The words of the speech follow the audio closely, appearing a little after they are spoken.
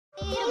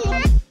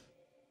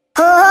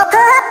Hey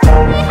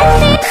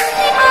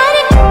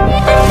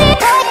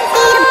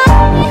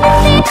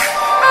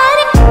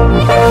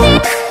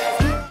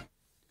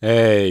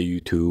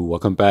YouTube,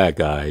 welcome back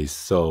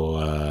guys.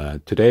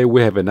 Today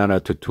we have another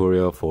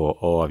tutorial for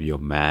all of your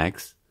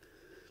Macs.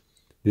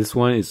 This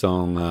one is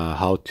on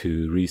how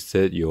to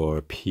reset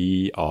your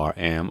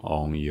PRAM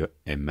on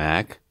a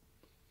Mac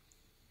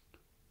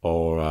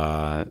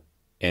or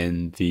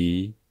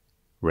NVRAM.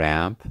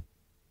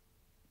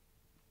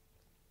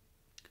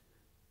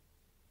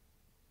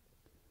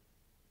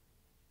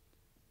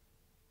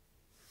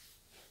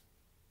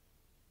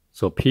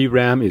 So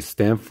PRAM is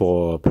stand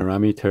for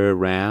parameter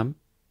RAM,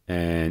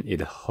 and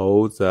it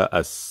holds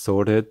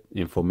assorted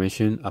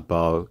information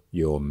about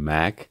your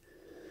Mac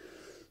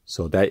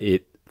so that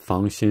it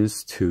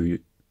functions to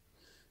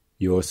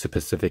your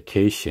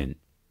specification.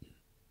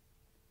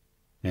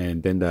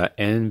 And then the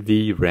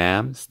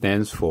NVRAM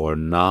stands for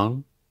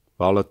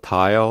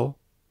non-volatile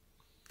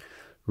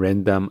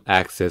random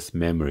access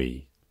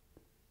memory,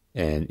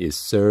 and it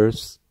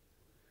serves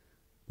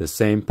the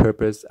same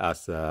purpose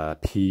as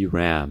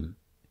PRAM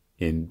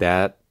in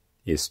that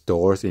it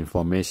stores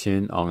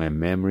information on a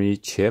memory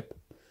chip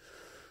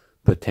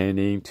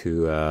pertaining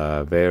to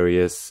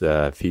various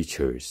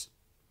features.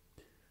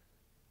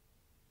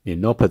 In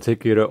no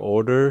particular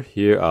order,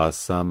 here are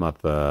some of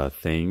the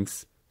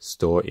things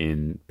stored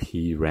in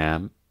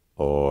PRAM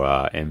or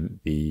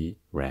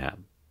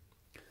NVRAM.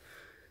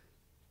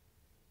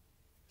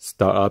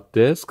 Startup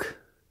disk,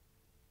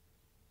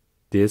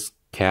 disk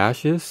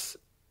caches,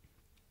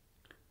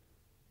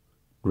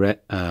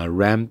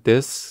 RAM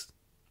disk,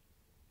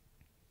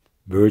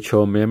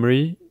 virtual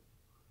memory,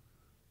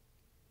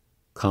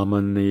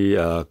 commonly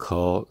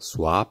called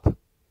swap,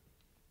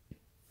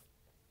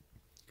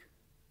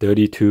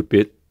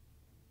 32-bit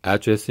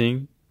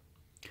addressing,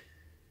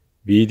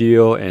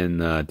 video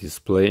and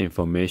display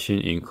information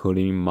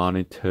including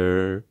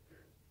monitor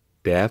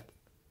depth,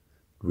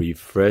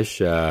 refresh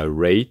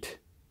rate,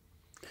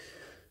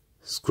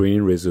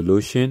 screen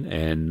resolution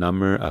and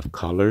number of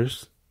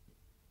colors,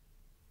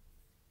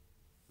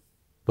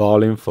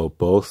 volume for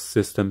both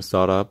system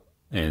startup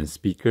and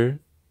speaker,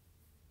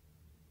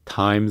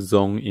 time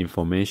zone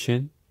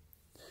information,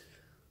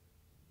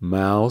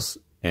 mouse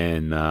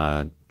and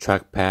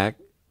trackpad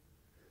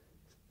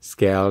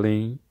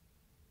scaling,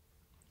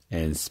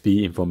 and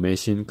speed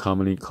information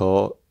commonly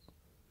called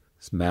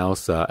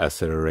mouse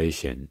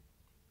acceleration,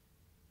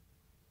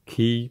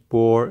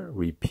 keyboard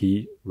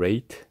repeat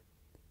rate,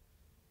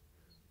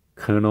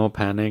 kernel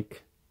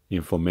panic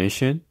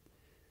information,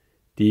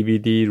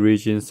 DVD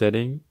region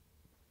setting,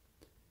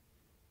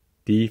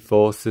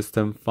 default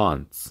system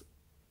fonts.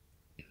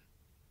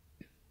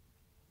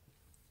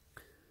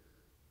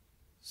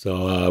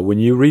 So when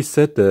you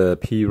reset the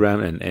PRAM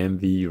and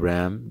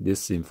NVRAM,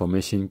 this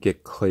information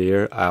get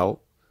cleared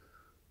out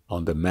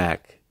on the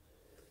Mac.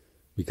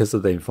 Because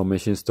of the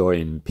information stored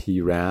in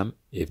PRAM,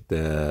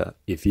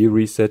 if you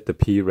reset the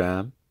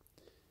PRAM,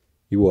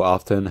 you will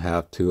often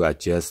have to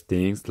adjust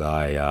things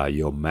like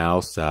your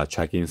mouse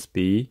tracking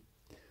speed,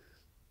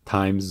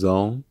 time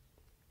zone,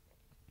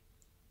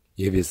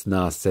 if it's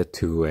not set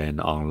to an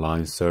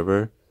online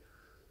server,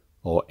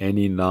 or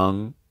any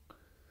non-native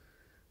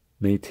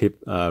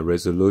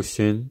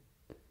resolution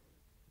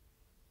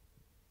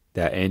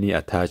that any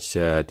attached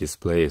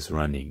display is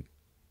running.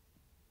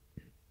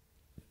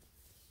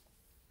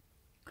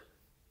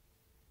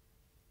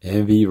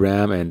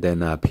 NVRAM and then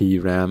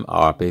PRAM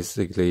are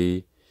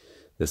basically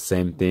the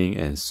same thing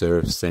and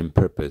serve same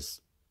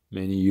purpose.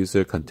 Many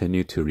users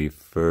continue to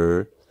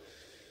refer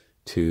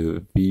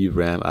to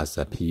VRAM as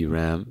a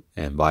PRAM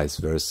and vice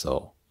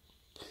versa.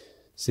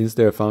 Since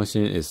their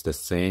function is the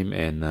same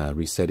and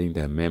resetting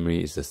the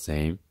memory is the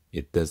same,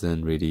 it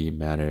doesn't really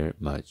matter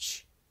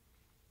much.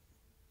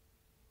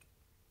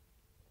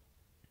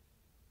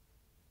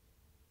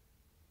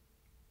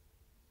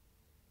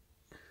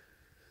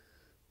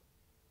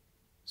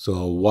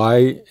 So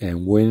why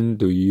and when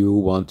do you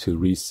want to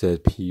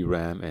reset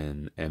PRAM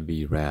and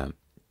NVRAM?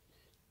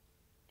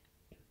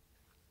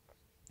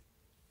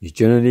 You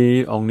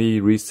generally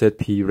only reset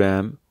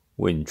PRAM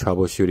when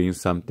troubleshooting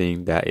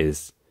something that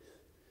is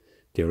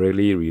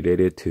directly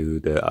related to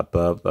the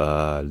above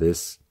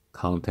list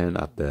content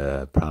of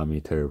the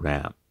parameter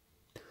RAM.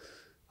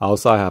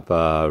 Also have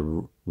a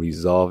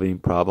resolving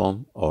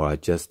problem or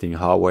adjusting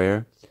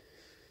hardware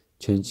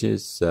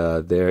changes,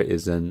 there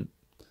isn't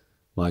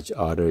much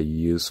other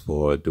use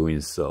for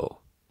doing so.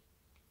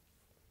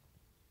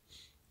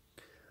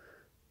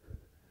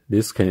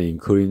 This can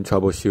include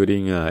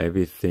troubleshooting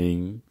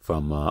everything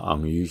from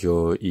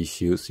unusual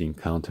issues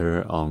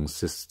encountered on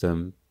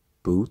system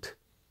boot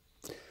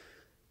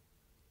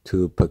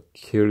to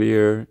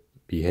peculiar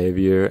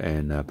behavior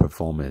and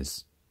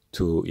performance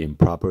to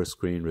improper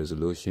screen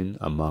resolution,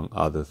 among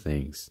other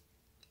things.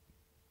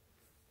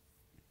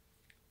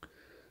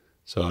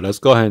 So let's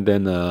go ahead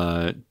and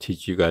then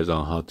teach you guys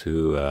on how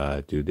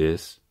to do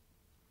this.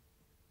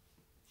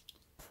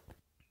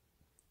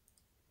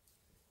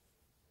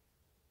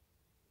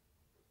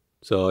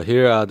 So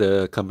here are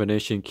the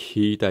combination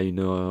key that you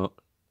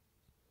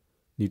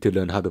need to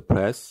learn how to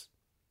press.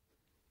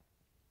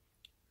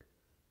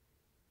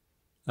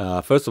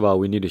 First of all,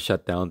 we need to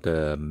shut down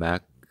the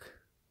Mac,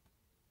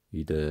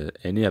 either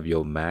any of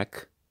your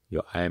Mac,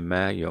 your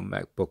iMac, your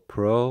MacBook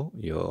Pro,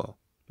 your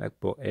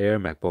MacBook Air,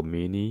 MacBook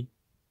Mini.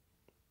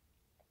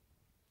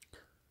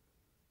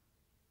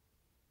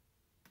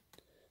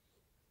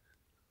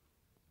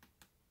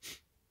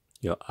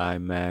 Your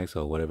iMacs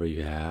or whatever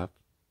you have.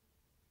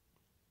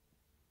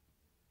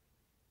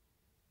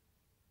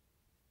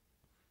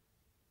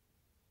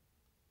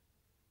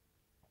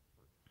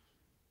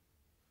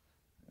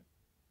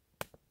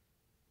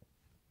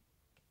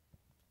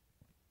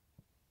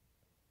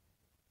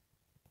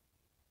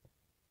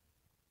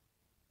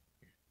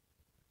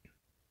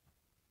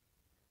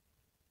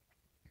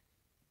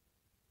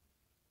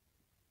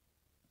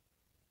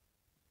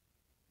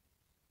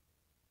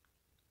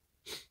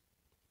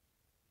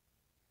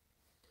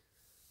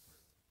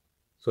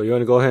 So you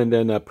want to go ahead and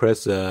then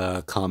press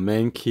the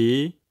Command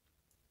key,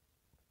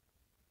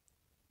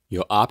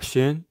 your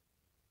Option,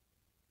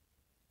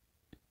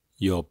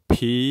 your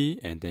P,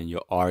 and then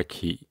your R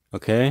key,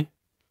 okay?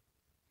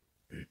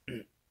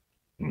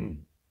 You're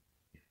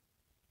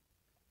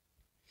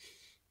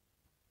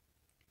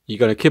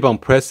going to keep on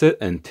press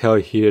it until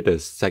you hear the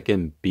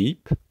second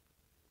beep,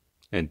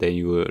 and then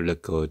you will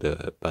let go of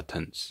the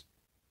buttons.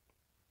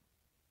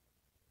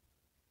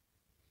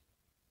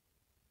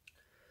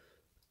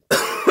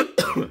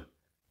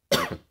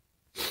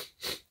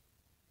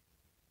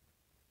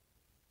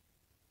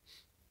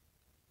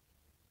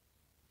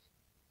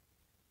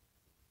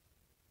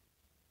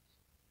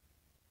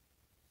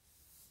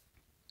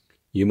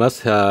 You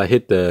must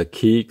hit the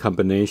key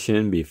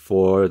combination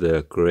before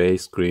the gray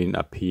screen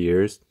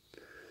appears.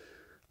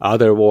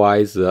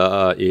 Otherwise,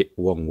 it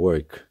won't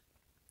work.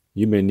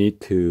 You may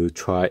need to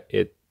try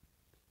it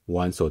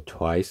once or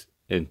twice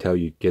until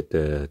you get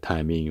the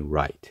timing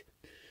right,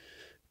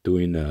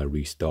 doing a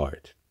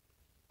restart.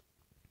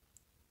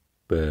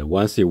 But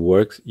once it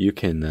works, you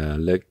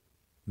can let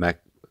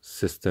Mac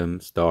system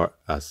start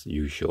as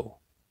usual.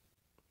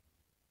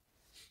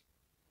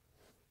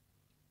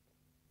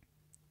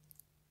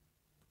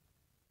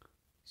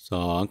 So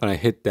I'm gonna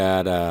hit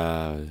that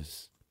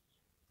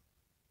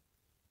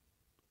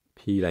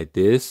P like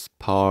this,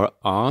 power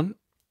on,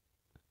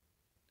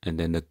 and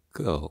then the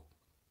go.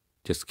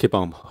 Just keep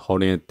on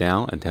holding it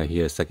down until I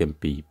hear a second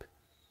beep.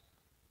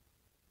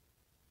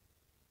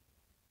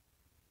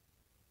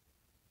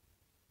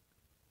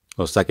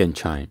 Or second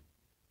chime.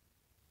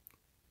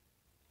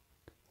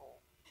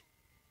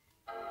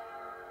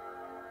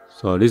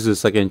 So this is the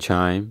second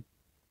chime.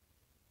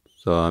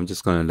 So I'm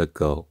just gonna let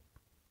go.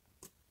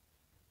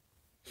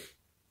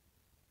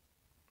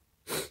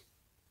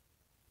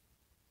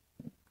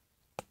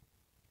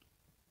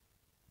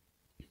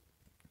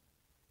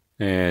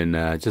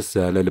 And just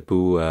a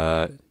little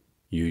bit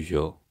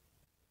usual.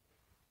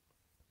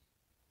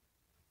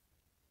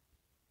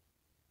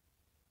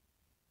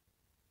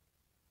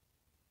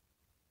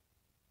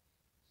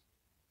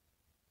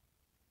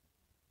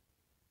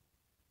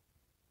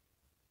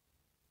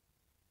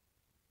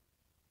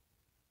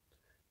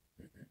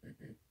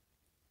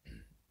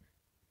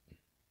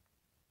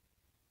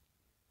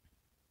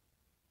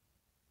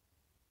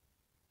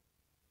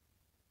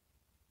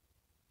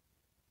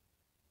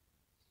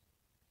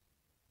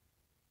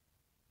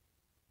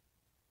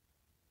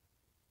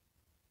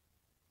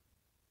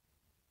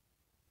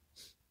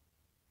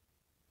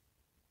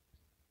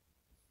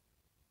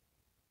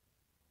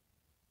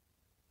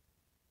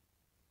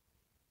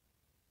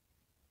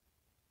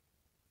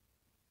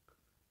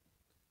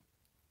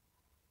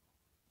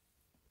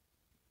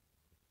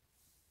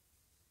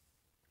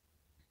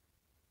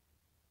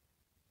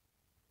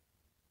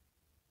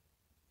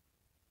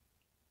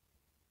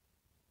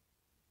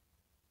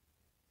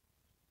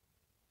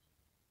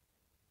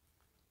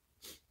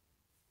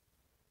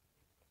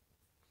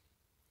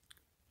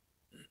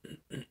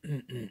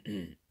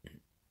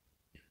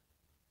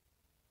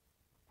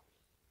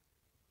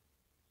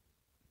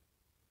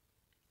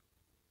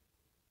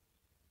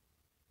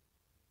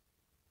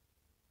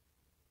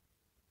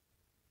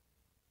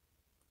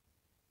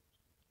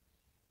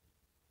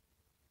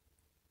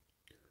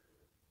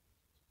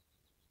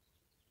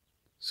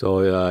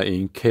 So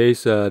in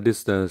case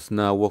this does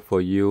not work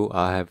for you,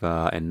 I have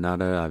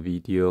another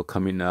video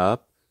coming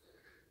up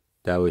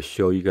that will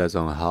show you guys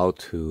on how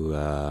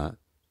to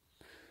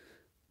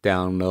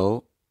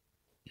download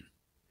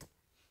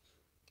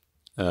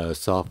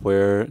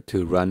software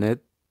to run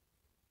it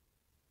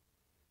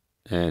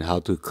and how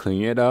to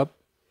clean it up.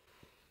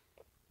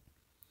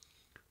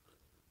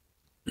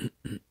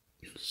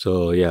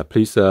 So yeah,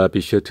 please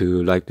be sure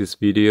to like this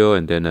video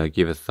and then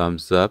give a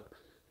thumbs up.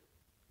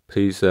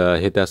 Please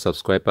hit that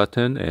subscribe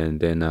button and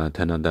then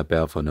turn on that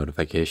bell for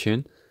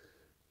notification.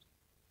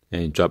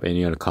 And drop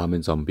any other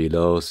comments on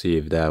below. See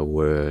if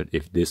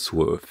this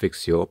will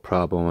fix your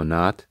problem or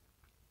not.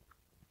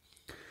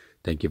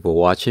 Thank you for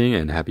watching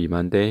and happy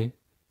Monday.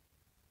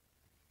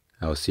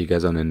 I'll see you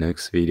guys on the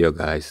next video,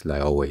 guys.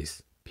 Like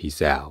always,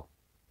 peace out.